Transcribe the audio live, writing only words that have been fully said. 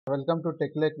Welcome to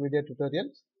TechLake video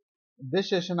tutorials. This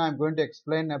session I am going to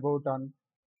explain about on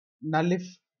NULLIF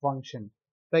function.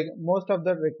 Like most of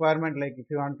the requirement, like if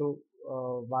you want to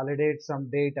validate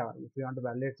some data, based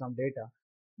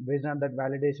on that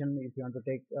validation, if you want to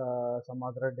take some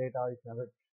other data, if you want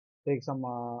to take some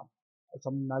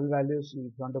null values, if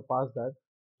you want to pass that.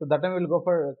 So that time we'll go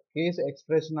for case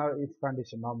expression or if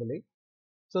condition normally.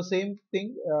 So same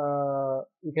thing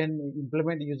you can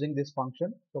implement using this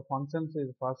function. So functions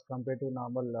is fast compared to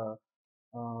normal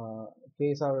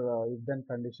case or if then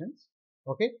conditions.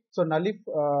 Okay, so nullif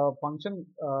function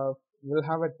will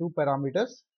have a two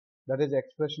parameters, that is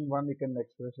expression 1, you can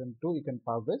expression 2, you can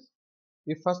pass this.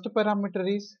 If first parameter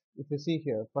is, if you see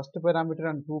here, first parameter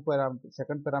and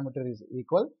second parameter is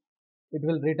equal, it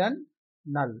will return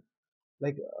null,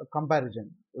 like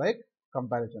comparison.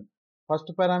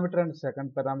 First parameter and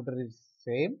second parameter is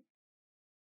same,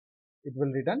 it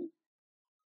will return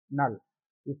null.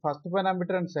 If first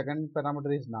parameter and second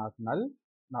parameter is not null,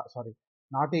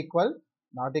 not equal,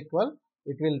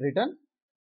 it will return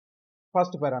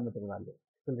first parameter value.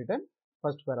 It will return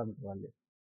first parameter value.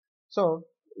 So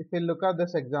if you look at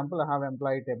this example, I have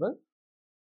employee table,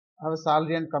 I have a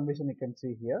salary and commission, you can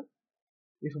see here.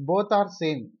 If both are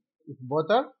same, if both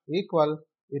are equal,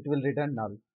 it will return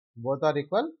null. Both are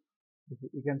equal,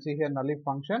 you can see here NULLIF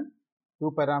function,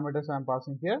 two parameters I am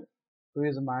passing here, 2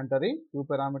 is mandatory, 2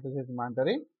 parameters is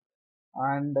mandatory,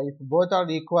 and if both are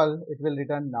equal, it will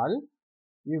return null.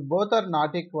 If both are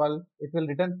not equal, it will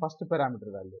return first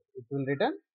parameter value. It will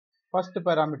return first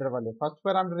parameter value. First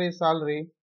parameter is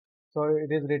salary, so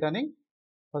it is returning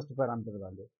first parameter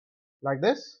value. Like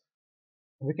this,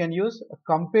 we can use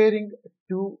comparing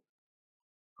two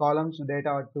columns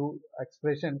data or two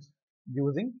expressions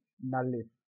using NULLIF.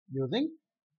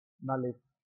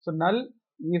 So null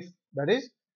if, that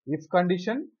is if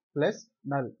condition plus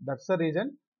null. That's the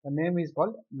reason the name is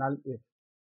called null if.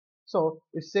 So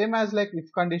it's same as like if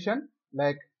condition,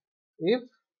 like if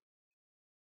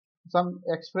some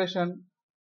expression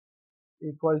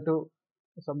equal to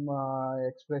some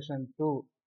expression 2,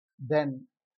 then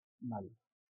null,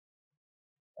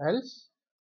 else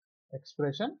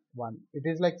expression 1. It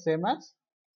is like same as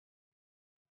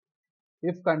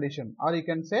if condition, or you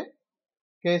can say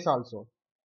case also.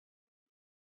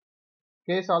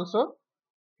 Case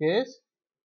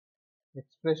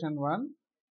expression 1,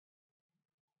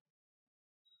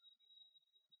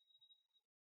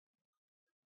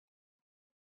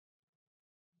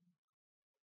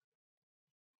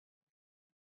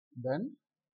 then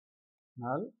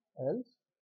null, else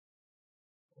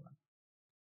 1.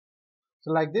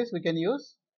 So like this we can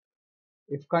use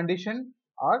if condition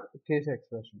or case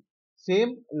expression.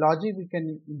 Same logic we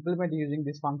can implement using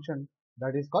this function,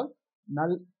 that is called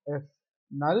null if.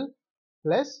 Null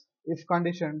plus if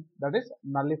condition, that is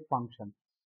NULLIF function.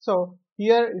 So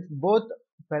here if both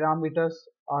parameters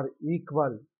are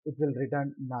equal, it will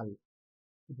return null.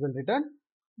 It will return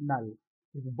null.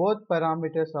 If both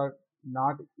parameters are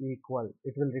not equal,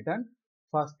 it will return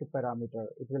first parameter.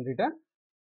 It will return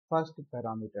first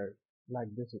parameter.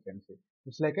 Like this you can see.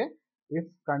 It's like a if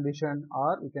condition,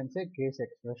 or you can say case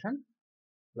expression,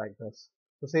 like this.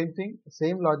 The same thing,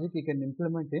 same logic you can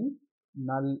implement in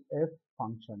NULLIF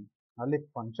function.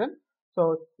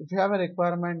 So if you have a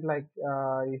requirement like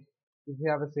if you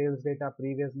have a sales data,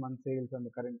 previous month sales and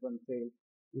the current month sales,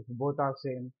 if both are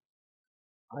same,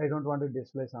 I don't want to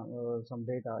display some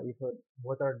data. If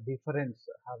both are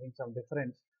having some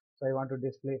difference, so I want to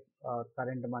display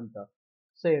current month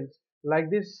sales. Like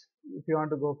this, if you want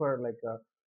to go for like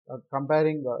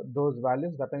comparing those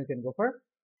values, that time you can go for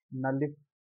NULLIF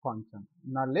function.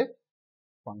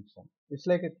 It's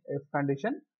like if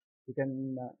condition. You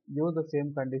can use the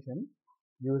same condition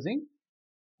using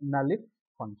NULLIF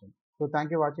function. So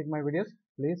thank you for watching my videos.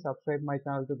 Please subscribe my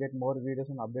channel to get more videos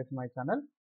and updates my channel.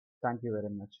 Thank you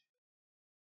very much.